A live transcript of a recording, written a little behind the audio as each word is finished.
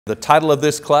The title of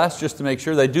this class, just to make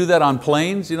sure, they do that on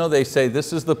planes. They say,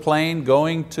 this is the plane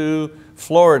going to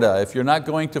Florida. If you're not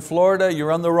going to Florida,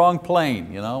 you're on the wrong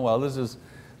plane. Well,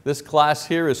 this class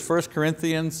here is 1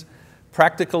 Corinthians,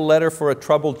 practical letter for a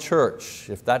troubled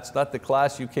church. If that's not the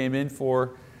class you came in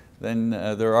for, then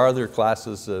there are other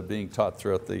classes being taught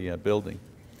throughout the building.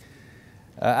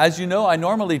 As you know, I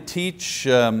normally teach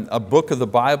a book of the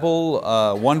Bible,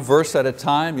 one verse at a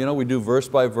time. We do verse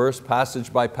by verse,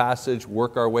 passage by passage,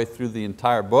 work our way through the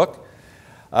entire book.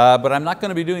 But I'm not going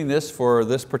to be doing this for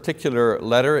this particular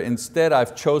letter. Instead,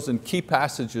 I've chosen key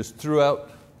passages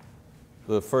throughout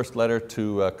the first letter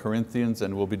to Corinthians,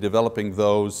 and we'll be developing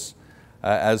those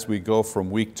as we go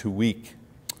from week to week.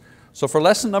 So for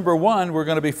lesson number 1, we're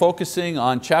going to be focusing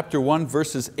on chapter 1,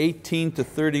 verses 18 to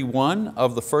 31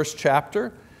 of the first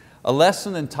chapter, a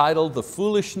lesson entitled The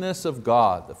Foolishness of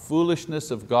God, the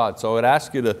foolishness of God. So I would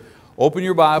ask you to open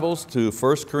your Bibles to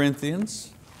 1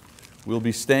 Corinthians. We'll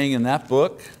be staying in that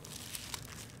book.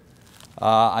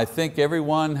 I think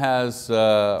everyone has,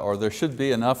 or there should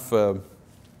be enough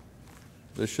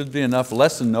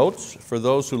lesson notes for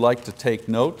those who like to take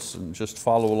notes and just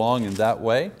follow along in that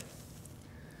way.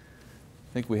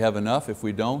 I think we have enough. If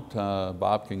we don't,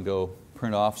 Bob can go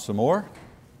print off some more.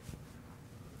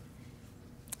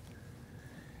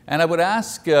 And I would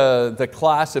ask the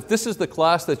class, if this is the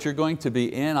class that you're going to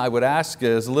be in, I would ask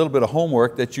as a little bit of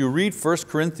homework that you read 1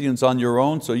 Corinthians on your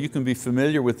own so you can be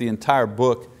familiar with the entire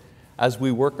book as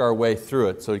we work our way through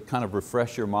it, so you kind of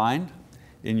refresh your mind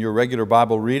in your regular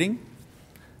Bible reading.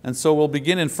 And so we'll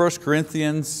begin in 1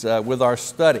 Corinthians with our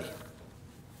study.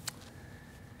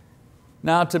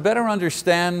 Now, to better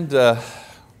understand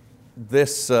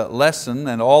this lesson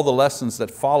and all the lessons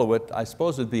that follow it, I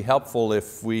suppose it'd be helpful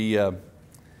if we had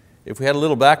a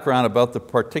little background about the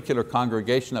particular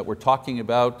congregation that we're talking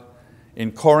about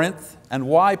in Corinth and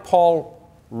why Paul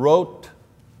wrote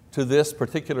to this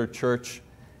particular church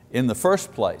in the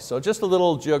first place. So just a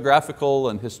little geographical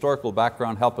and historical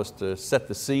background help us to set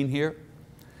the scene here.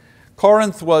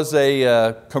 Corinth was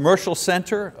a commercial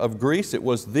center of Greece. It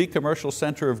was the commercial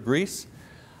center of Greece,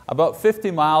 about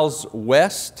 50 miles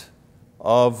west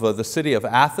of the city of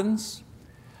Athens,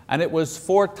 and it was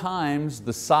 4 times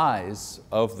the size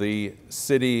of the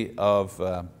city of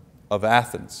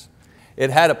Athens. It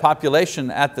had a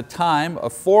population at the time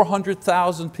of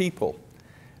 400,000 people,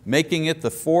 making it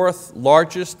the 4th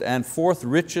largest and 4th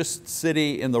richest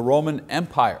city in the Roman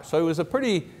Empire. So it was a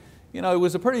pretty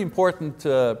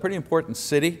important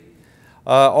city.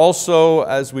 Also,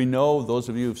 as we know, those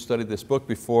of you who've studied this book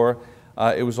before,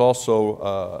 it was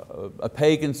also a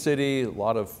pagan city, a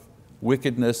lot of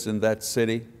wickedness in that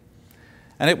city.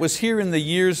 And it was here in the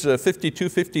years 52,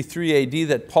 53 AD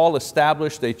that Paul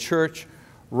established a church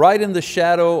right in the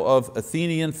shadow of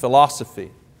Athenian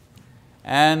philosophy.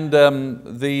 And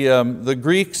the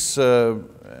Greeks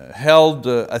held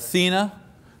Athena,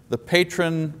 the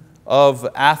patron of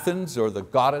Athens, or the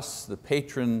goddess, the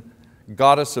patron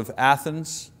goddess of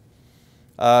Athens.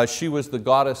 She was the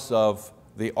goddess of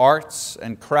the arts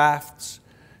and crafts.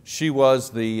 She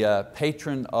was the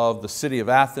patron of the city of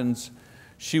Athens.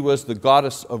 She was the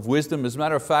goddess of wisdom. As a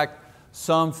matter of fact,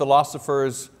 some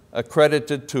philosophers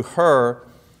accredited to her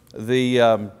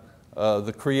the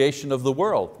creation of the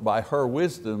world. By her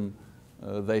wisdom,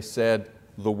 they said,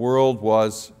 the world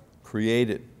was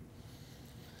created.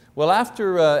 Well,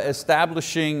 after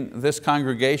establishing this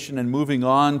congregation and moving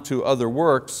on to other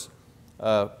works,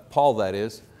 Paul that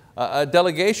is, a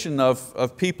delegation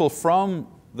of people from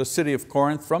the city of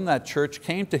Corinth, from that church,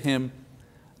 came to him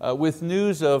with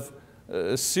news of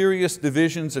serious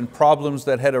divisions and problems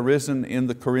that had arisen in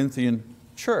the Corinthian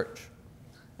church.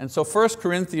 And so 1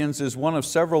 Corinthians is one of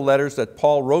several letters that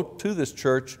Paul wrote to this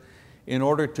church in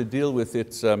order to deal with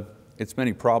its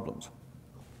many problems.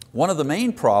 One of the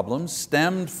main problems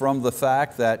stemmed from the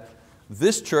fact that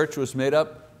this church was made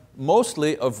up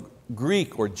mostly of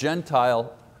Greek or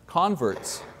Gentile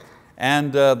converts.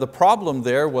 And the problem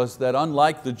there was that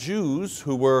unlike the Jews,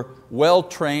 who were well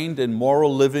trained in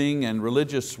moral living and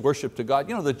religious worship to God,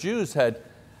 the Jews had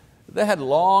a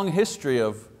long history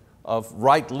of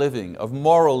right living, of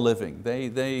moral living.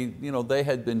 They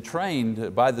had been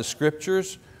trained by the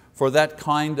scriptures for that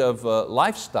kind of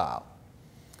lifestyle.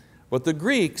 But the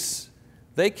Greeks,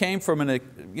 they came from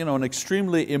an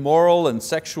extremely immoral and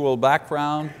sexual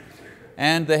background,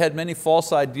 and they had many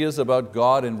false ideas about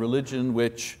God and religion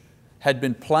which had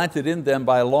been planted in them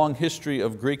by a long history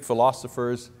of Greek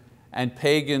philosophers and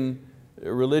pagan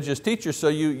religious teachers. So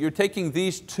you're taking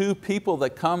these two people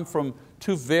that come from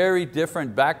two very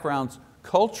different backgrounds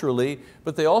culturally,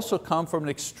 but they also come from an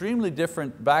extremely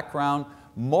different background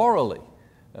morally.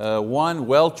 One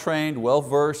well-trained,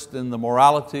 well-versed in the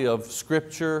morality of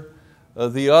Scripture.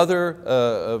 The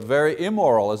other very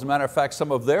immoral. As a matter of fact,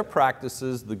 some of their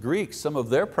practices, the Greeks, some of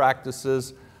their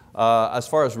practices as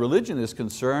far as religion is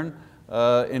concerned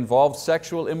involved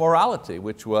sexual immorality,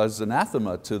 which was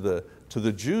anathema to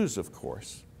the Jews, of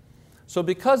course. So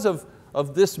because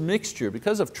of this mixture,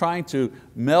 because of trying to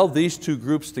meld these two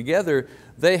groups together,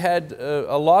 they had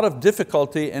a lot of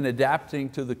difficulty in adapting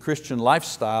to the Christian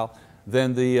lifestyle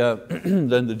than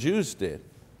the Jews did.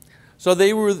 So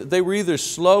they were either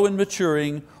slow in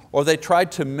maturing, or they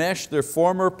tried to mesh their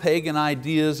former pagan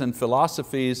ideas and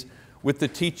philosophies with the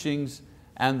teachings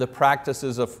and the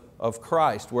practices of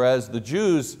Christ. Whereas the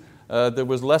Jews, there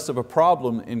was less of a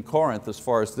problem in Corinth as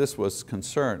far as this was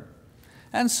concerned.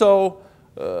 And so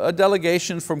a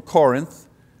delegation from Corinth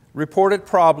reported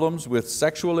problems with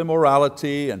sexual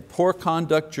immorality and poor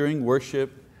conduct during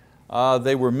worship.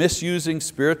 They were misusing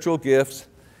spiritual gifts,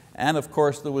 and of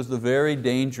course there was the very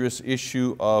dangerous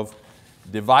issue of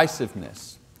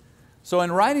divisiveness. So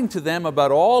in writing to them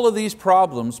about all of these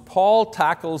problems, Paul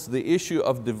tackles the issue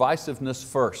of divisiveness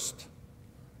first,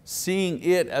 seeing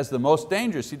it as the most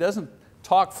dangerous. He doesn't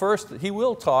talk first, he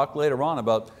will talk later on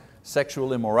about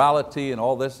sexual immorality and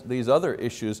all these other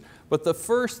issues, but the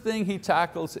first thing he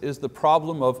tackles is the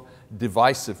problem of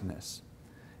divisiveness.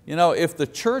 You know, if the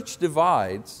church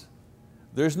divides,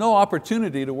 there's no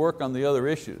opportunity to work on the other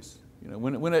issues. You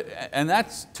know, and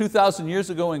that's 2,000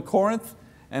 years ago in Corinth,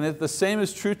 and the same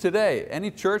is true today. Any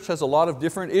church has a lot of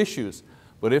different issues,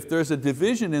 but if there's a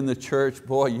division in the church,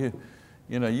 boy,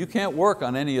 you can't work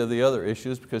on any of the other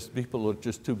issues because people are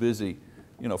just too busy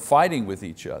fighting with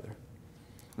each other.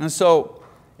 And so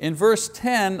in verse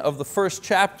 10 of the first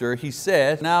chapter, he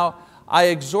said, "Now I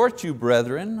exhort you,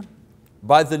 brethren,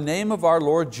 by the name of our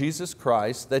Lord Jesus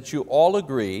Christ, that you all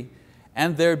agree,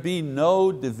 and there be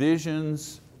no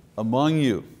divisions among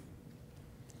you."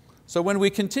 So when we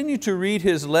continue to read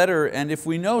his letter, and if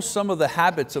we know some of the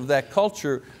habits of that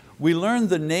culture, we learn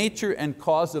the nature and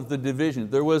cause of the division.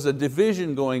 There was a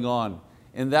division going on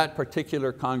in that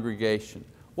particular congregation.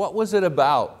 What was it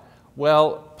about?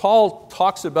 Well, Paul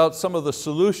talks about some of the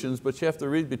solutions, but you have to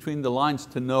read between the lines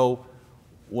to know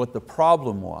what the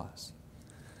problem was.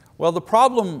 Well, the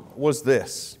problem was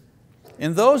this.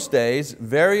 In those days,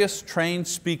 various trained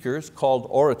speakers, called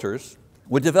orators,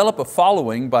 would develop a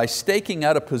following by staking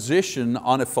out a position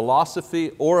on a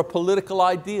philosophy or a political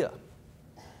idea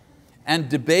and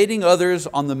debating others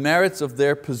on the merits of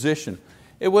their position.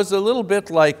 It was a little bit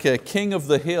like King of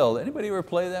the Hill. Anybody ever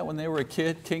play that when they were a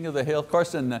kid, King of the Hill? Of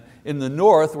course, in the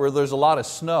north where there's a lot of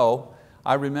snow,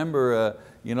 I remember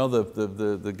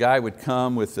the guy would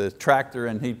come with a tractor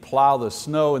and he'd plow the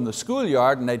snow in the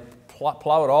schoolyard, and they'd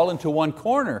plow it all into one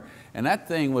corner. And that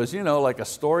thing was like a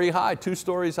story high, 2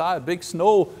 stories high, a big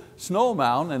snow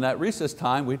mountain, and at recess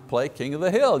time we'd play King of the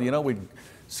Hill. We'd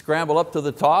scramble up to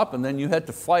the top, and then you had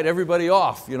to fight everybody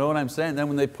off, you know what I'm saying? Then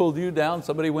when they pulled you down,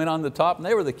 somebody went on the top and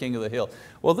they were the king of the hill.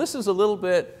 Well, this is a little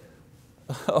bit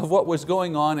of what was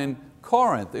going on in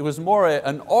Corinth. It was more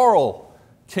an oral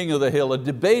king of the hill, a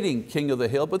debating king of the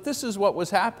hill, but this is what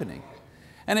was happening.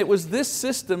 And it was this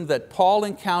system that Paul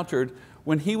encountered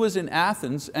when he was in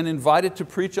Athens and invited to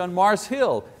preach on Mars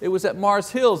Hill. It was at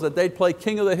Mars Hills that they'd play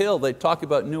king of the hill. They'd talk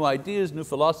about new ideas, new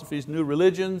philosophies, new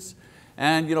religions,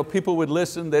 and people would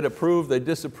listen, they'd approve, they'd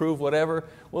disapprove, whatever.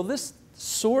 Well, this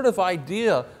sort of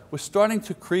idea was starting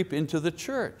to creep into the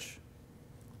church.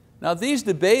 Now these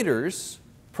debaters,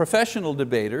 professional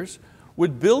debaters,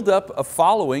 would build up a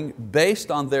following based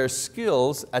on their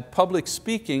skills at public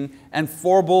speaking and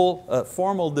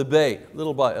formal debate, a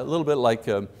little bit like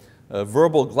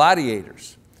verbal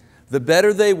gladiators. The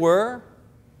better they were,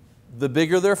 the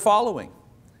bigger their following.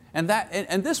 And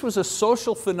this was a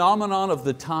social phenomenon of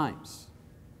the times.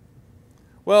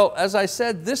 Well, as I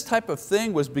said, this type of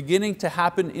thing was beginning to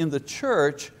happen in the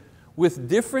church with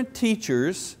different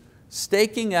teachers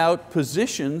staking out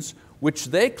positions which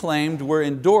they claimed were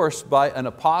endorsed by an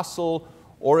apostle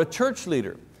or a church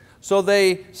leader. So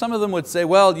some of them would say,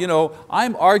 well,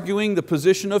 I'm arguing the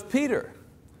position of Peter.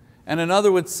 And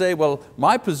another would say, well,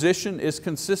 my position is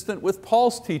consistent with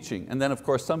Paul's teaching. And then of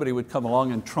course somebody would come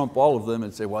along and trump all of them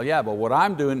and say, well, yeah, but what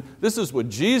I'm doing, this is what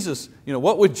Jesus,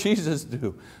 what would Jesus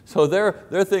do? So their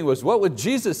thing was, what would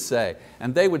Jesus say?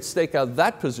 And they would stake out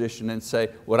that position and say,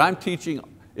 what I'm teaching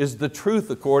is the truth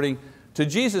according to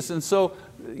Jesus. And so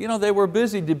they were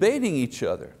busy debating each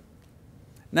other.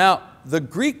 Now, the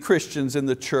Greek Christians in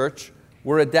the church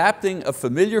were adapting a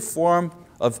familiar form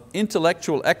of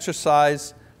intellectual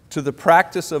exercise to the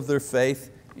practice of their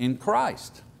faith in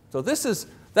Christ. So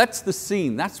that's the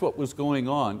scene, that's what was going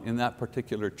on in that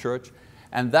particular church.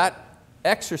 And that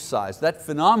exercise, that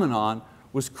phenomenon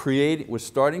was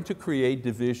starting to create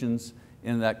divisions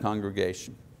in that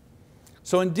congregation.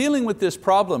 So in dealing with this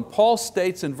problem, Paul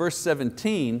states in verse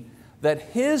 17 that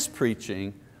his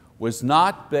preaching was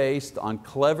not based on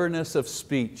cleverness of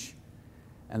speech.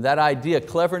 And that idea,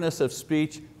 cleverness of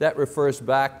speech, that refers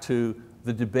back to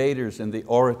the debaters and the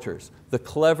orators. The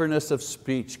cleverness of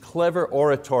speech, clever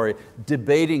oratory,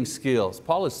 debating skills.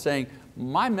 Paul is saying,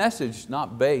 my message is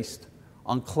not based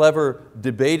on clever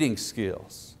debating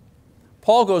skills.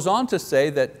 Paul goes on to say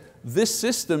that this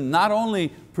system not only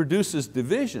produces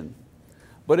division,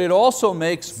 but it also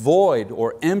makes void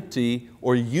or empty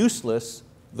or useless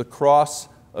the cross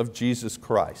of Jesus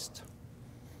Christ.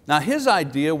 Now his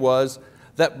idea was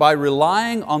that by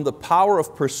relying on the power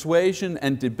of persuasion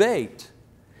and debate,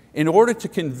 in order to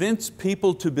convince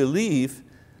people to believe,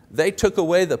 they took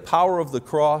away the power of the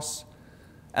cross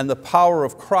and the power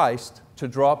of Christ to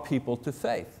draw people to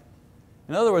faith.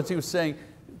 In other words, he was saying,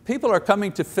 people are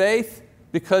coming to faith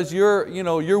because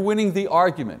you're winning the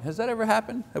argument. Has that ever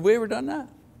happened? Have we ever done that?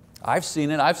 I've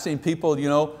seen it. I've seen people,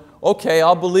 okay,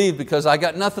 I'll believe because I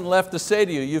got nothing left to say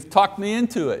to you. You've talked me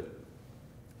into it.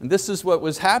 And this is what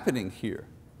was happening here.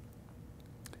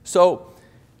 So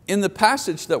in the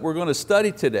passage that we're going to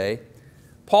study today,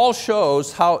 Paul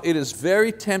shows how it is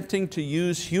very tempting to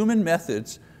use human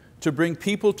methods to bring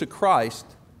people to Christ,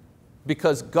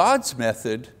 because God's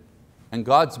method, and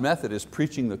God's method is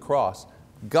preaching the cross,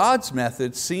 God's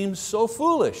method seems so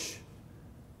foolish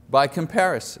by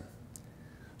comparison.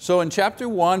 So in chapter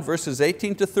 1, verses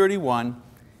 18 to 31,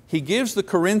 he gives the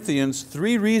Corinthians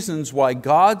 3 reasons why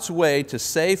God's way to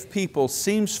save people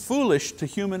seems foolish to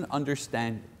human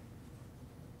understanding.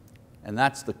 And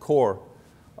that's the core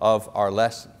of our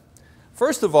lesson.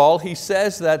 First of all, he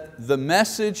says that the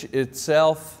message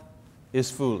itself is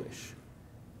foolish.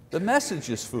 The message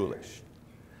is foolish.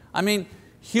 I mean,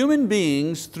 human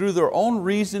beings, through their own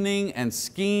reasoning and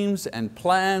schemes and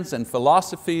plans and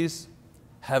philosophies,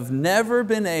 have never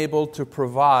been able to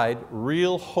provide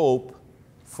real hope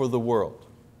for the world.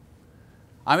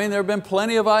 I mean, there have been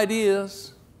plenty of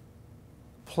ideas,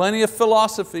 plenty of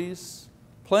philosophies,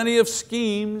 plenty of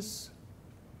schemes,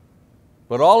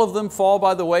 but all of them fall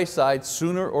by the wayside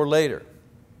sooner or later.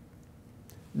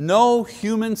 No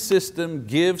human system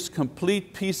gives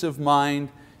complete peace of mind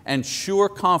and sure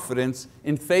confidence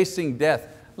in facing death.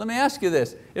 Let me ask you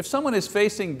this, if someone is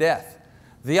facing death,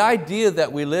 the idea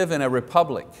that we live in a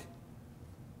republic,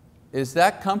 is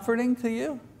that comforting to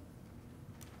you?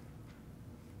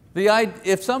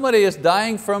 If somebody is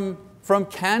dying from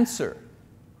cancer,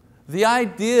 the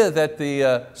idea that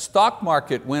the stock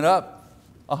market went up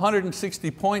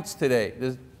 160 points today,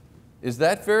 is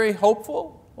that very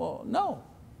hopeful? Well, no.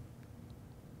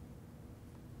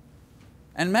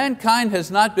 And mankind has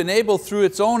not been able through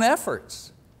its own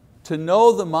efforts to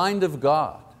know the mind of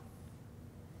God.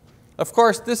 Of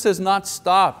course, this has not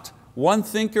stopped one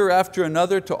thinker after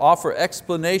another to offer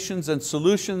explanations and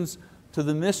solutions to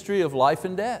the mystery of life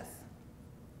and death.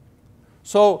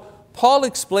 So Paul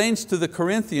explains to the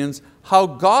Corinthians how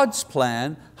God's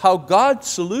plan, how God's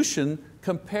solution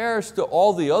compares to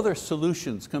all the other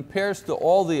solutions, compares to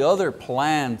all the other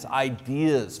plans,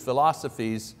 ideas,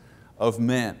 philosophies of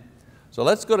men. So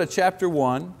let's go to chapter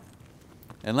 1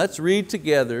 and let's read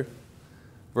together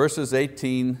verses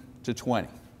 18 to 20.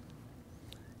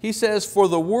 He says, "For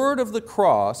the word of the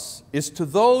cross is to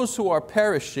those who are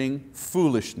perishing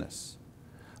foolishness,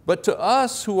 but to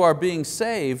us who are being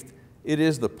saved it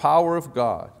is the power of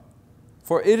God.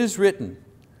 For it is written,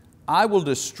 I will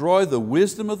destroy the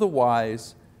wisdom of the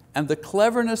wise, and the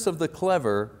cleverness of the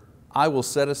clever I will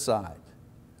set aside.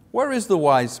 Where is the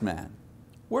wise man?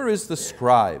 Where is the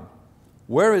scribe?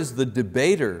 Where is the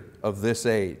debater of this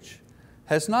age?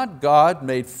 Has not God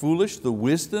made foolish the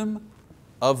wisdom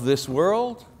of this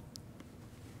world?"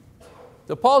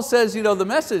 So Paul says, the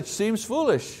message seems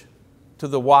foolish to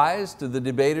the wise, to the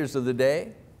debaters of the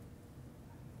day.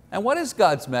 And what is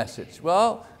God's message?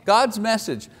 Well, God's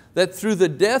message that through the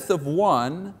death of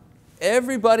one,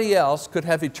 everybody else could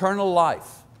have eternal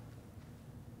life.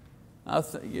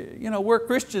 Now, we're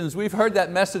Christians, we've heard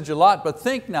that message a lot, but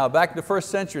think now, back in the first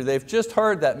century, they've just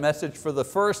heard that message for the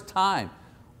first time.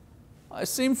 It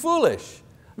seemed foolish.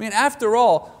 I mean, after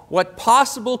all, what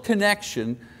possible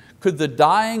connection could the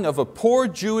dying of a poor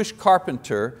Jewish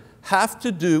carpenter have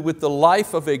to do with the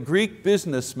life of a Greek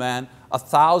businessman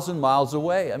 1,000 miles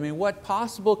away? I mean, what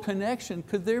possible connection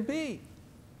could there be?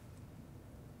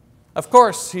 Of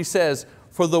course, he says,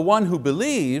 for the one who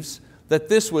believes that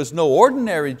this was no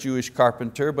ordinary Jewish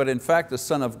carpenter, but in fact the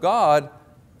Son of God,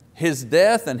 His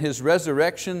death and His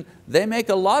resurrection, they make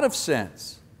a lot of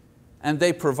sense. and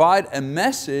they provide a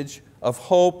message of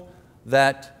hope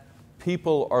that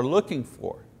people are looking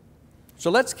for. So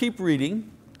let's keep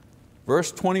reading,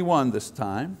 verse 21 this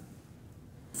time.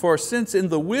 For since in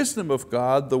the wisdom of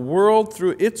God, the world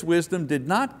through its wisdom did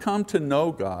not come to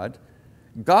know God,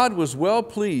 God was well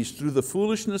pleased through the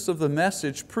foolishness of the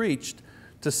message preached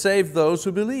to save those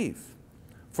who believe.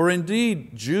 For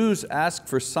indeed, Jews ask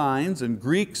for signs and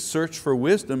Greeks search for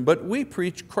wisdom, but we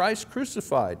preach Christ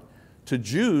crucified, to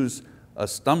Jews a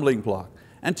stumbling block,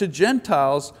 and to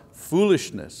Gentiles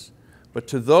foolishness. But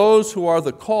to those who are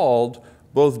the called,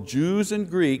 both Jews and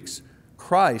Greeks,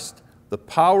 Christ, the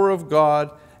power of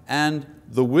God and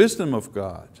the wisdom of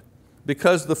God.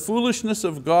 Because the foolishness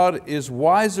of God is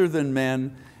wiser than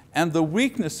men, and the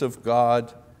weakness of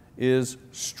God is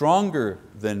stronger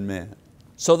than men.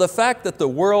 So the fact that the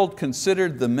world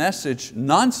considered the message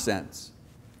nonsense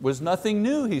was nothing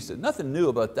new, he said. Nothing new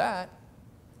about that.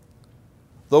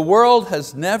 The world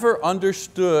has never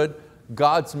understood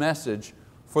God's message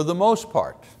for the most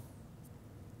part.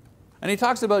 And he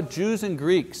talks about Jews and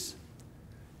Greeks.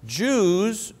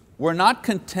 Jews were not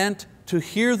content to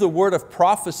hear the word of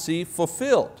prophecy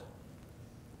fulfilled.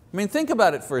 I mean, think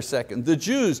about it for a second. The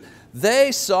Jews,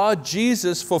 they saw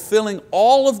Jesus fulfilling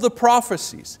all of the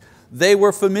prophecies they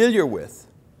were familiar with,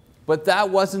 but that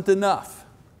wasn't enough.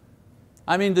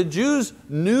 I mean, the Jews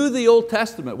knew the Old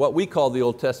Testament, what we call the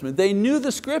Old Testament. They knew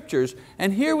the scriptures,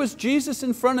 and here was Jesus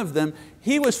in front of them.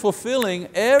 He was fulfilling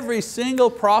every single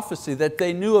prophecy that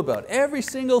they knew about, every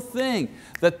single thing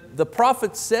that the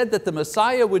prophets said that the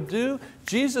Messiah would do.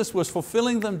 Jesus was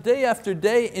fulfilling them day after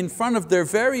day in front of their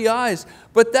very eyes,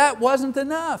 but that wasn't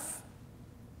enough.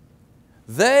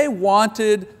 They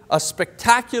wanted a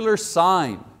spectacular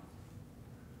sign.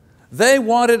 They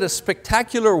wanted a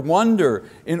spectacular wonder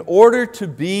in order to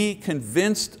be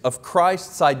convinced of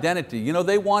Christ's identity. You know,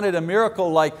 they wanted a miracle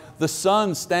like the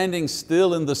sun standing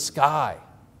still in the sky,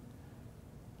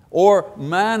 or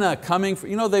manna coming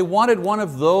from, they wanted one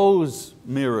of those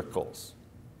miracles.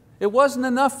 It wasn't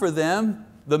enough for them,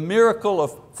 the miracle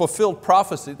of fulfilled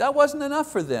prophecy. That wasn't enough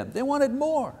for them. They wanted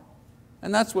more.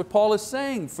 And that's what Paul is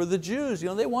saying for the Jews.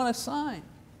 They want a sign.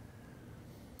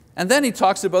 And then he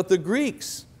talks about the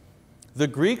Greeks. The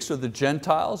Greeks, or the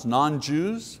Gentiles,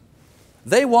 non-Jews,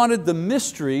 they wanted the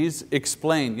mysteries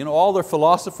explained. All their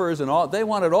philosophers and all, they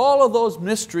wanted all of those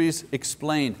mysteries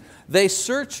explained. They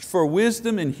searched for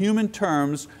wisdom in human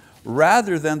terms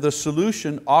rather than the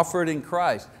solution offered in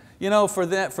Christ. For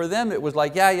them it was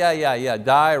like, yeah,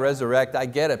 die, resurrect, I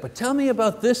get it. But tell me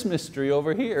about this mystery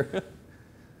over here. It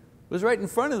was right in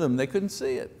front of them, they couldn't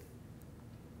see it.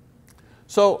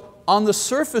 So on the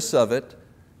surface of it,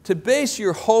 to base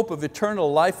your hope of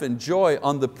eternal life and joy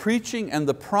on the preaching and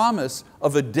the promise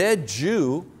of a dead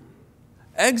Jew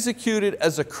executed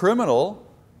as a criminal,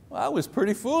 well, that was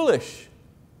pretty foolish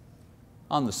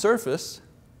on the surface.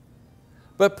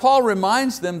 But Paul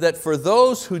reminds them that for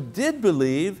those who did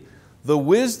believe, the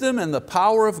wisdom and the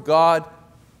power of God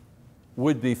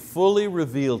would be fully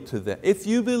revealed to them. If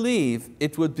you believe,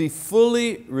 it would be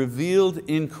fully revealed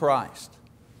in Christ.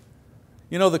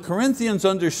 The Corinthians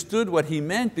understood what he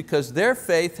meant because their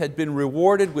faith had been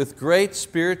rewarded with great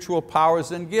spiritual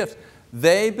powers and gifts.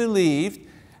 They believed,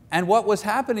 and what was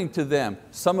happening to them?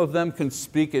 Some of them can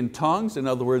speak in tongues, in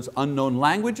other words, unknown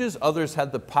languages. Others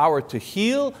had the power to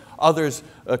heal. Others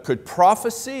could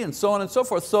prophesy, and so on and so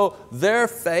forth. So their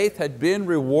faith had been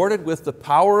rewarded with the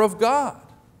power of God.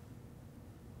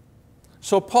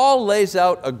 So Paul lays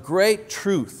out a great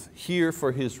truth here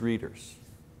for his readers.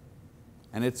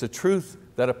 And it's a truth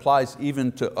that applies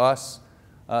even to us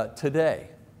today.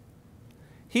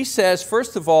 He says,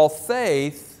 first of all,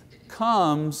 faith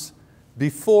comes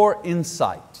before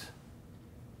insight.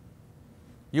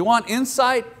 You want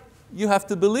insight? You have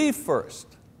to believe first.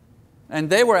 And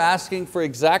they were asking for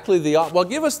exactly well,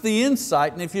 give us the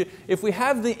insight, and if we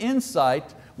have the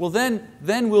insight, well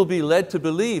then we'll be led to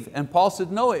believe. And Paul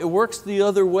said, no, it works the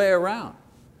other way around.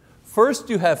 First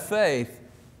you have faith,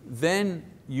 then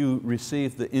you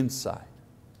receive the insight.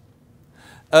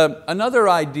 Another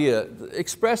idea,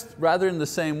 expressed rather in the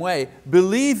same way,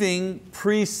 believing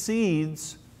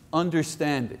precedes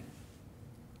understanding.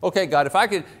 Okay, God,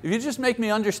 if you just make me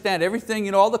understand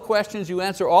everything, all the questions, you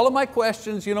answer all of my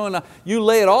questions, and you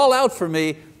lay it all out for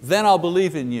me, then I'll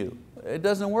believe in you. It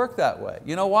doesn't work that way.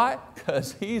 You know why?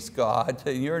 Because He's God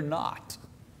and you're not.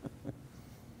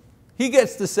 He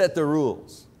gets to set the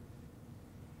rules.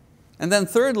 And then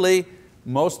thirdly,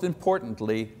 most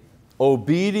importantly,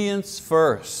 obedience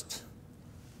first,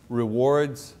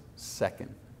 rewards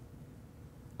second.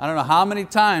 I don't know how many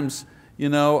times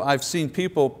I've seen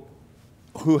people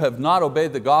who have not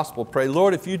obeyed the gospel pray,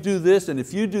 Lord, if you do this and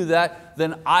if you do that,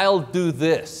 then I'll do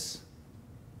this.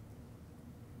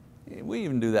 We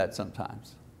even do that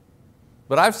sometimes.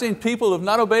 But I've seen people who have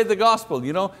not obeyed the gospel,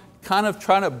 kind of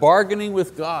trying to bargaining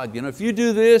with God. If you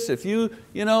do this, if you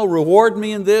reward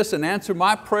me in this and answer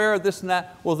my prayer, this and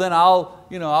that, well then I'll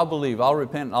believe, I'll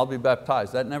repent, and I'll be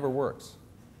baptized. That never works.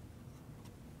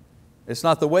 It's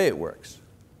not the way it works.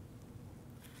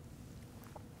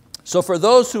 So for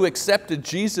those who accepted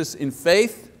Jesus in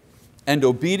faith and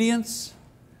obedience,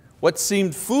 what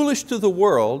seemed foolish to the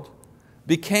world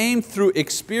became through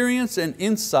experience and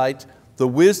insight the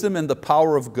wisdom and the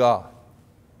power of God.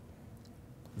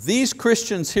 These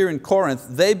Christians here in Corinth,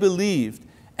 they believed,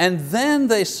 and then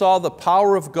they saw the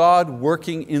power of God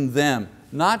working in them,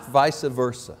 not vice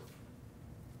versa.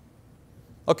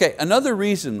 Okay, another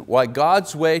reason why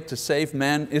God's way to save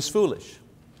man is foolish.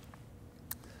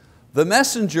 The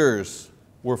messengers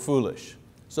were foolish.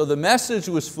 So the message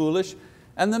was foolish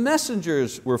and the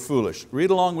messengers were foolish. Read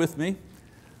along with me.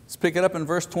 Let's pick it up in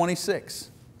verse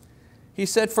 26. He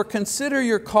said, "For consider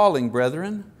your calling,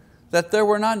 brethren, that there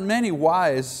were not many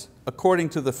wise according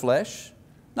to the flesh,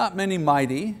 not many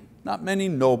mighty, not many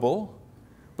noble,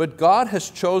 but God has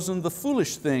chosen the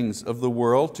foolish things of the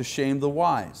world to shame the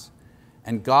wise.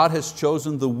 And God has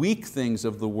chosen the weak things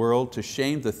of the world to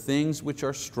shame the things which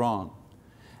are strong.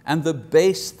 And the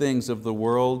base things of the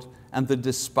world and the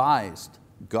despised,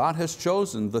 God has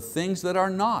chosen the things that are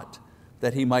not,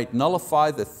 that He might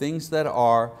nullify the things that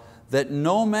are, that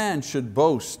no man should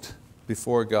boast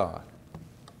before God."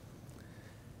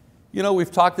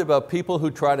 We've talked about people who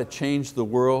try to change the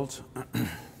world.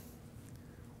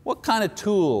 What kind of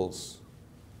tools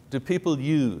do people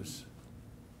use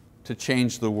to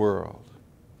change the world?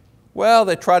 Well,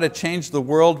 they try to change the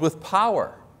world with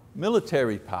power,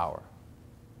 military power.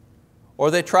 Or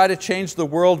they try to change the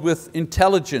world with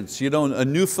intelligence, a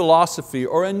new philosophy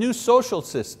or a new social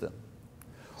system.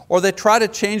 Or they try to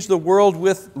change the world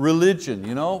with religion,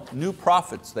 new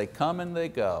prophets, they come and they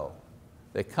go.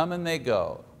 They come and they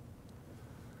go.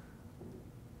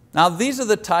 Now these are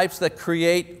the types that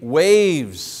create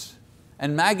waves,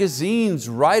 and magazines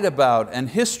write about, and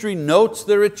history notes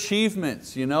their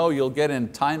achievements. You'll get in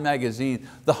Time magazine,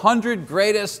 the 100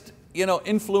 greatest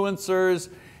influencers,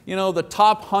 the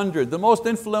top 100, the most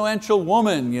influential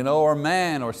woman or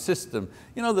man or system.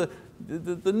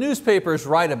 The newspapers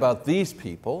write about these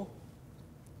people.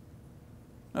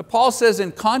 Now Paul says,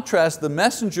 in contrast, the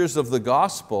messengers of the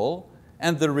gospel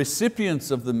and the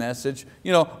recipients of the message,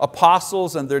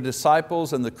 apostles and their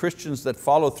disciples and the Christians that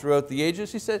follow throughout the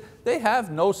ages, he said, they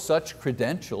have no such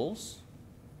credentials.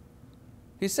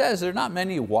 He says there are not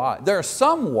many wise. There are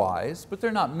some wise, but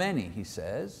there are not many, he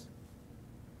says.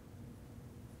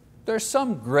 There are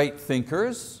some great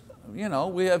thinkers, we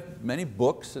have many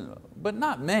books, but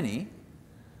not many.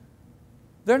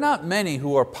 There are not many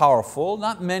who are powerful,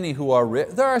 not many who are rich.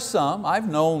 There are some. I've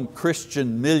known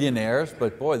Christian millionaires,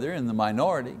 but boy, they're in the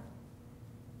minority.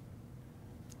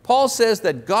 Paul says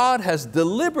that God has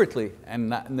deliberately,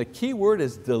 and the key word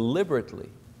is deliberately.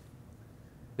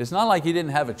 It's not like He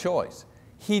didn't have a choice.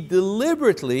 He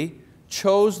deliberately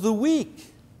chose the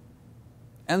weak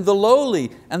and the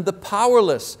lowly and the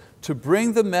powerless to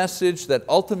bring the message that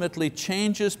ultimately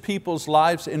changes people's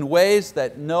lives in ways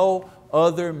that no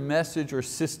other message or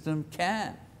system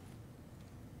can.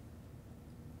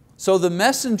 So the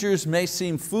messengers may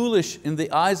seem foolish in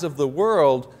the eyes of the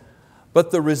world, but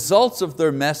the results of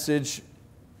their message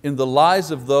in the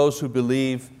lives of those who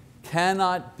believe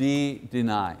cannot be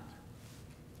denied.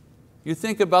 You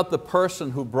think about the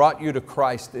person who brought you to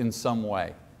Christ in some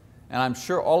way, and I'm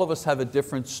sure all of us have a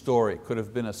different story. It could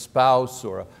have been a spouse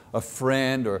or a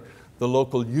friend or the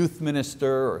local youth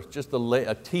minister or just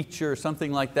a teacher or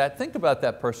something like that. Think about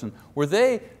that person. Were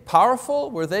they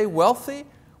powerful? Were they wealthy?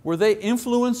 Were they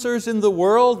influencers in the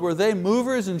world? Were they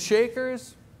movers and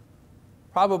shakers?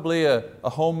 Probably a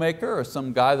homemaker or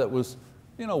some guy that was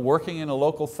working in a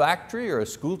local factory, or a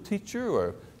school teacher,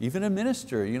 or even a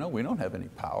minister. We don't have any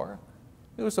power.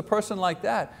 It was a person like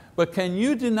that. But can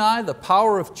you deny the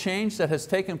power of change that has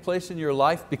taken place in your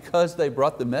life because they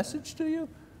brought the message to you?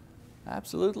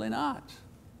 Absolutely not.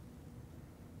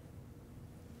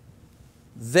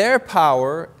 Their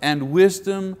power and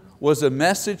wisdom was a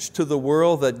message to the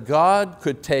world that God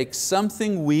could take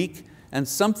something weak and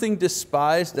something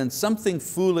despised and something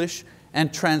foolish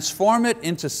and transform it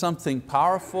into something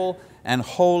powerful and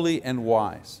holy and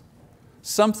wise.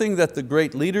 Something that the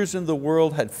great leaders in the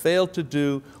world had failed to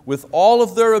do with all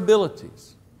of their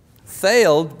abilities.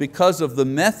 Failed because of the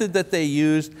method that they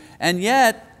used, and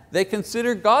yet they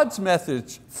consider God's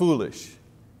message foolish.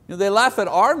 You know, they laugh at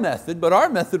our method, but our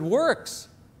method works.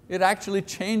 It actually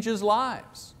changes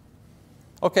lives.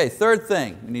 Okay, third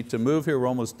thing, we need to move here, we're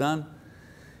almost done.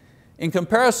 In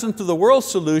comparison to the world's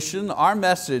solution, our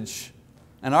message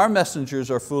and our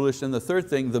messengers are foolish, and the third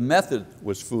thing, the method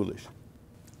was foolish.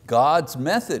 God's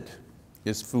method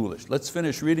is foolish. Let's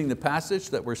finish reading the passage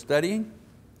that we're studying.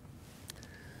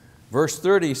 Verse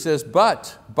 30 says,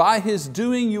 "But by His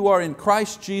doing you are in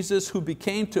Christ Jesus, who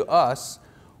became to us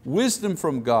wisdom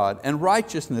from God and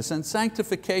righteousness and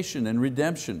sanctification and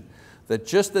redemption, that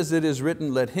just as it is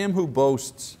written, let him who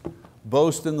boasts,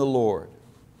 boast in the Lord."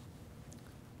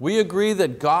 We agree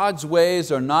that God's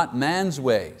ways are not man's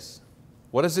ways.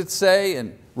 What does it say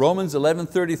in Romans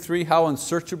 11:33? How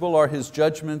unsearchable are His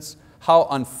judgments, how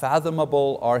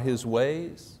unfathomable are His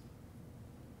ways.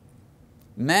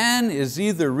 Man is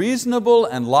either reasonable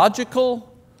and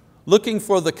logical, looking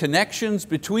for the connections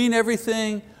between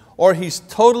everything, or he's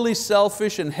totally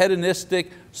selfish and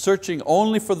hedonistic, searching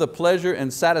only for the pleasure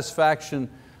and satisfaction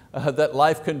that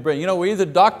life can bring. You know, we're either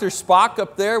Dr. Spock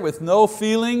up there with no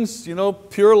feelings,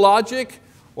 pure logic,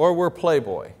 or we're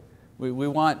Playboy. We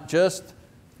want just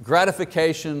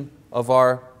gratification of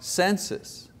our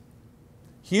senses.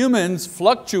 Humans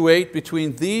fluctuate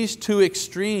between these two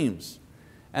extremes,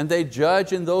 and they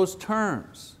judge in those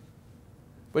terms.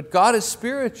 But God is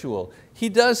spiritual. He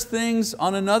does things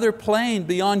on another plane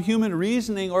beyond human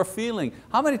reasoning or feeling.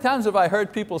 How many times have I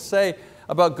heard people say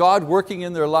about God working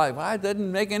in their life, it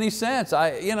didn't make any sense.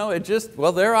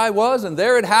 There I was and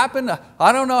there it happened.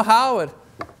 I don't know how.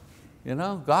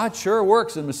 God sure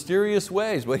works in mysterious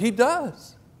ways, but He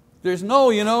does. There's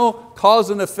no cause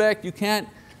and effect. You can't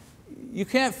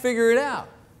figure it out.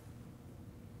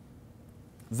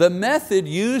 The method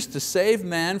used to save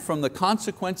man from the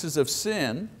consequences of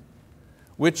sin,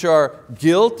 which are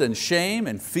guilt and shame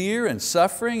and fear and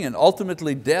suffering and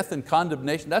ultimately death and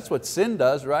condemnation. That's what sin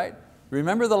does, right?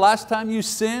 Remember the last time you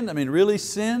sinned? Really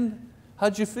sinned?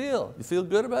 How'd you feel? You feel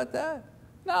good about that?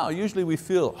 No, usually we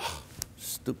feel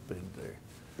stupid.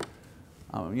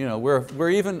 We're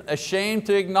even ashamed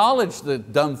to acknowledge the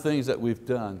dumb things that we've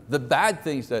done, the bad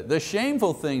things, the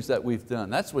shameful things that we've done.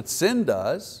 That's what sin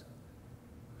does.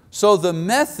 So the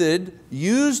method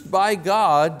used by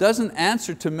God doesn't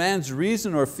answer to man's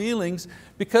reason or feelings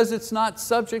because it's not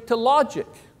subject to logic.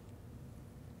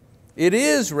 It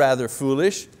is rather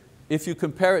foolish if you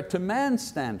compare it to man's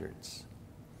standards.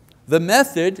 The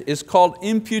method is called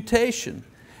imputation,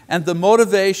 and the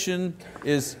motivation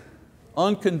is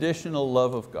unconditional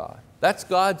love of God. That's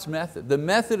God's method. The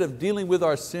method of dealing with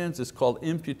our sins is called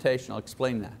imputation. I'll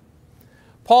explain that.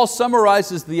 Paul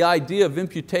summarizes the idea of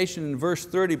imputation in verse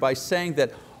 30 by saying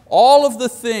that all of the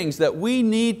things that we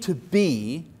need to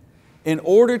be in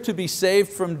order to be saved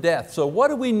from death. So what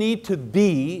do we need to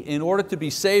be in order to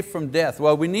be saved from death?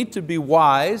 Well, we need to be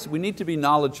wise, we need to be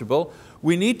knowledgeable,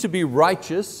 we need to be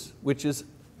righteous, which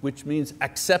means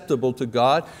acceptable to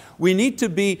God. We need to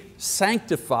be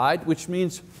sanctified, which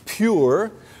means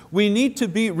pure. We need to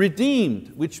be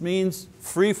redeemed, which means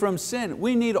free from sin.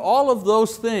 We need all of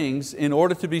those things in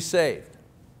order to be saved.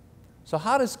 So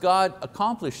how does God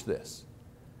accomplish this?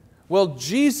 Well,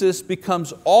 Jesus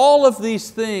becomes all of these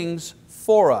things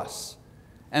for us.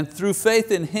 And through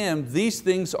faith in Him, these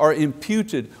things are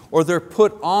imputed, or they're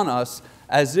put on us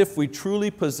as if we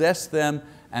truly possess them,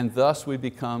 and thus we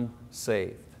become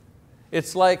saved.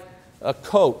 It's like a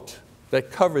coat that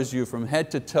covers you from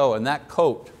head to toe, and that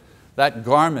coat, that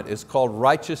garment is called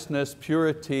righteousness,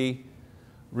 purity,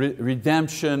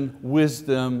 redemption,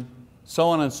 wisdom, so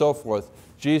on and so forth.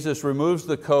 Jesus removes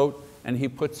the coat and He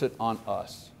puts it on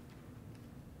us.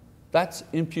 That's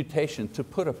imputation, to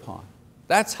put upon.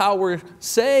 That's how we're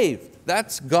saved.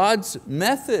 That's God's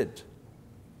method.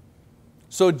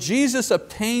 So Jesus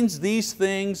obtains these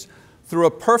things through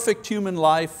a perfect human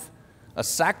life, a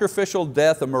sacrificial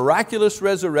death, a miraculous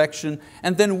resurrection,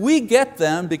 and then we get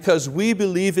them because we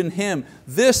believe in Him.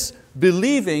 This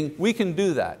believing, we can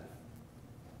do that.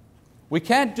 We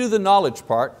can't do the knowledge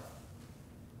part.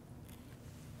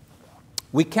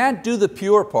 We can't do the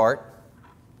pure part.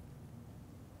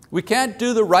 We can't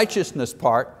do the righteousness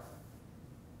part.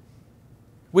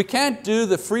 We can't do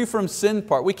the free from sin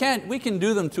part. We can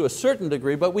do them to a certain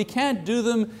degree, but we can't do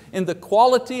them in the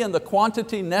quality and the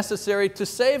quantity necessary to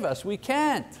save us. We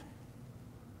can't.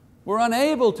 We're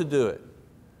unable to do it.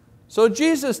 So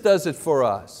Jesus does it for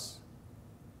us.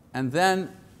 And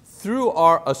then through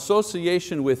our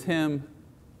association with Him,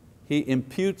 He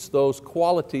imputes those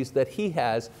qualities that He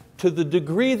has to the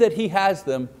degree that He has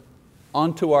them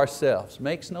onto ourselves.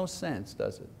 Makes no sense,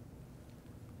 does it?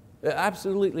 It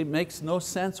absolutely makes no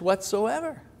sense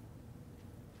whatsoever.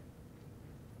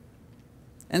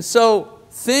 And so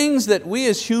things that we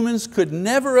as humans could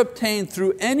never obtain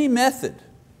through any method,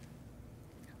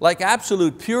 like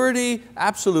absolute purity,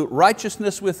 absolute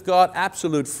righteousness with God,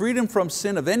 absolute freedom from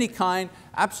sin of any kind,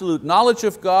 absolute knowledge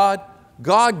of God,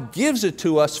 God gives it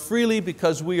to us freely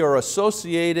because we are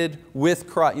associated with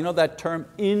Christ. You know that term,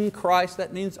 in Christ?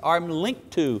 That means I'm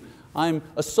linked to, I'm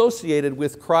associated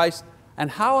with Christ. And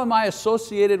how am I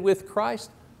associated with Christ?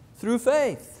 Through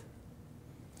faith.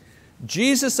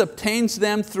 Jesus obtains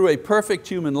them through a perfect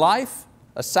human life,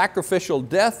 a sacrificial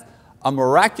death, a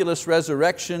miraculous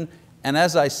resurrection, and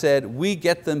as I said, we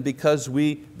get them because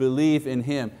we believe in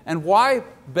Him. And why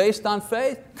based on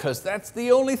faith? Because that's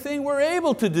the only thing we're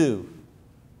able to do.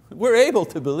 We're able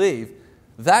to believe.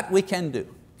 That we can do.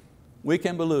 We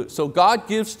can believe. So God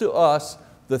gives to us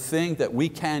the thing that we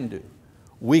can do.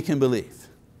 We can believe.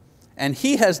 And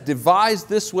He has devised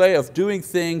this way of doing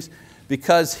things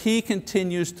because He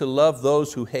continues to love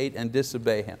those who hate and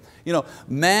disobey Him. You know,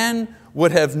 man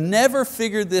would have never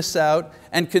figured this out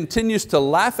and continues to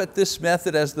laugh at this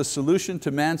method as the solution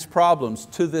to man's problems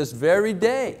to this very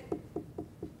day.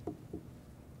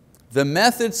 The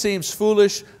method seems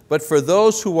foolish, but for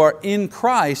those who are in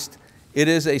Christ, it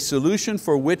is a solution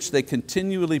for which they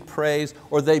continually praise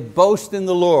or they boast in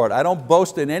the Lord. I don't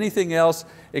boast in anything else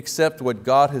except what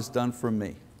God has done for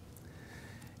me.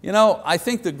 You know, I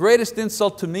think the greatest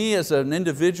insult to me as an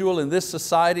individual in this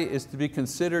society is to be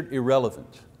considered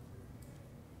irrelevant.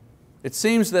 It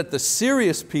seems that the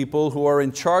serious people who are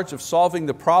in charge of solving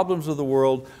the problems of the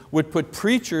world would put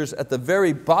preachers at the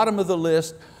very bottom of the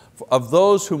list of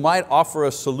those who might offer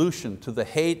a solution to the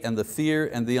hate and the fear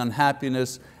and the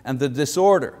unhappiness and the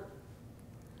disorder.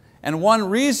 And one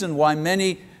reason why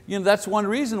that's one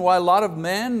reason why a lot of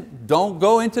men don't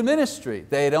go into ministry.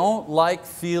 They don't like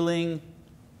feeling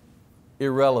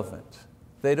irrelevant.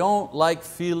 They don't like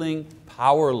feeling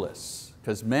powerless,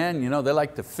 because men, they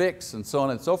like to fix and so on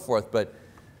and so forth, but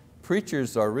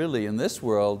preachers are really, in this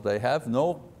world, they have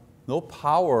no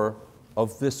power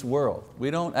of this world.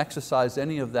 We don't exercise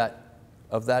any of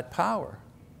that power.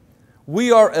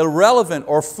 We are irrelevant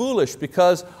or foolish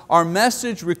because our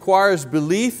message requires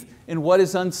belief in what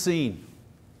is unseen.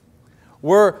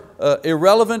 We're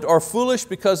irrelevant or foolish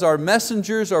because our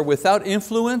messengers are without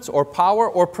influence or power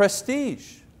or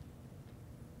prestige.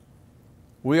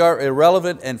 We are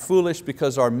irrelevant and foolish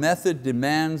because our method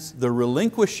demands the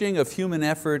relinquishing of human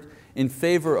effort in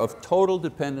favor of total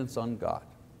dependence on God.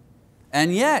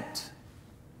 And yet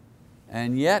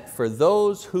for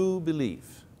those who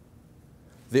believe,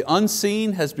 the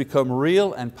unseen has become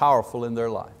real and powerful in their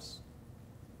lives.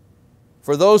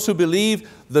 For those who believe,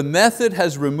 the method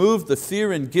has removed the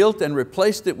fear and guilt and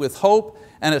replaced it with hope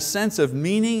and a sense of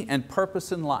meaning and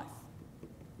purpose in life.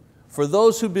 For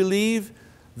those who believe,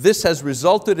 this has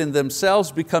resulted in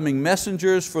themselves becoming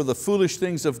messengers for the foolish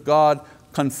things of God,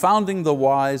 confounding the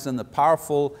wise and the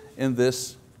powerful in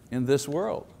this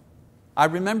world. I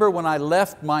remember when I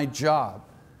left my job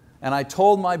and I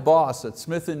told my boss at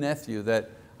Smith & Nephew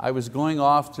that I was going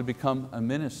off to become a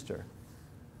minister.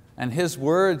 And his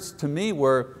words to me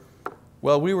were,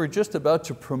 well, we were just about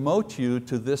to promote you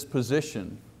to this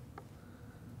position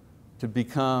to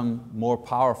become more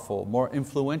powerful, more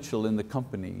influential in the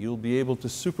company. You'll be able to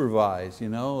supervise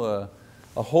a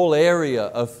whole area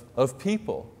of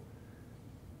people.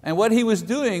 And what he was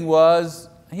doing was,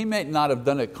 he may not have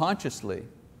done it consciously,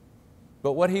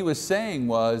 but what he was saying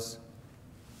was,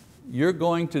 you're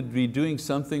going to be doing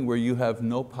something where you have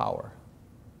no power.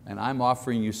 And I'm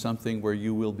offering you something where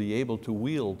you will be able to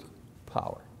wield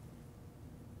power.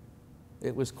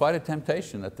 It was quite a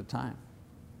temptation at the time.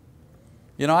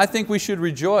 I think we should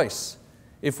rejoice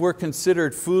if we're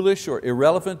considered foolish or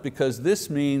irrelevant, because this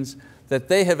means that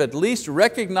they have at least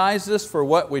recognized us for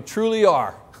what we truly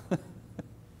are.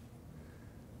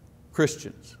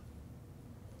 Christians.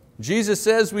 Jesus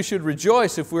says we should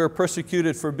rejoice if we are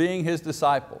persecuted for being His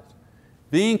disciples.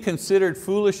 Being considered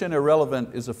foolish and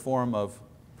irrelevant is a form of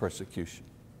persecution.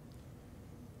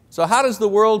 So how does the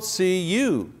world see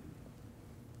you?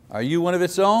 Are you one of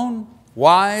its own?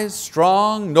 Wise,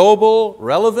 strong, noble,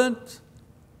 relevant?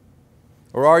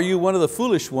 Or are you one of the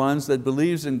foolish ones that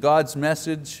believes in God's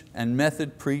message and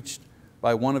method preached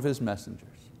by one of His messengers?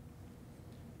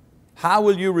 How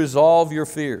will you resolve your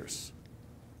fears,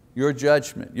 your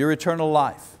judgment, your eternal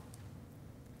life?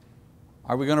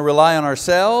 Are we going to rely on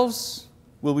ourselves?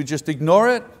 Will we just ignore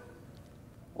it?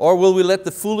 Or will we let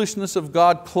the foolishness of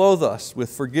God clothe us with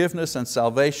forgiveness and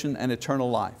salvation and eternal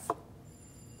life?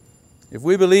 If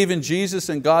we believe in Jesus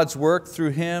and God's work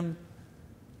through Him,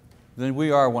 then we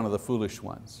are one of the foolish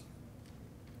ones.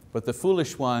 But the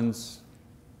foolish ones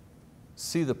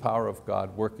see the power of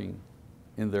God working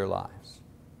in their lives.